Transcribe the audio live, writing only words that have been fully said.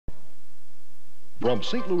From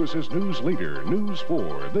St. Louis's news leader, News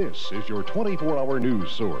 4, this is your 24-hour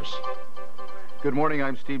news source. Good morning,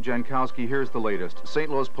 I'm Steve Jankowski. Here's the latest. St.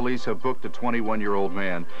 Louis police have booked a 21-year-old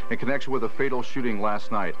man in connection with a fatal shooting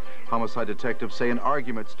last night. Homicide detectives say an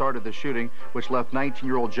argument started the shooting, which left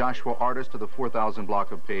 19-year-old Joshua Artist of the 4000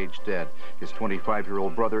 block of Page dead. His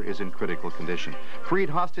 25-year-old brother is in critical condition. Freed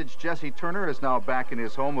hostage Jesse Turner is now back in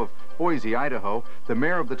his home of Boise, Idaho. The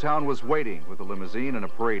mayor of the town was waiting with a limousine, and a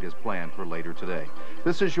parade is planned for later today.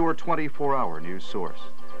 This is your 24-hour news source.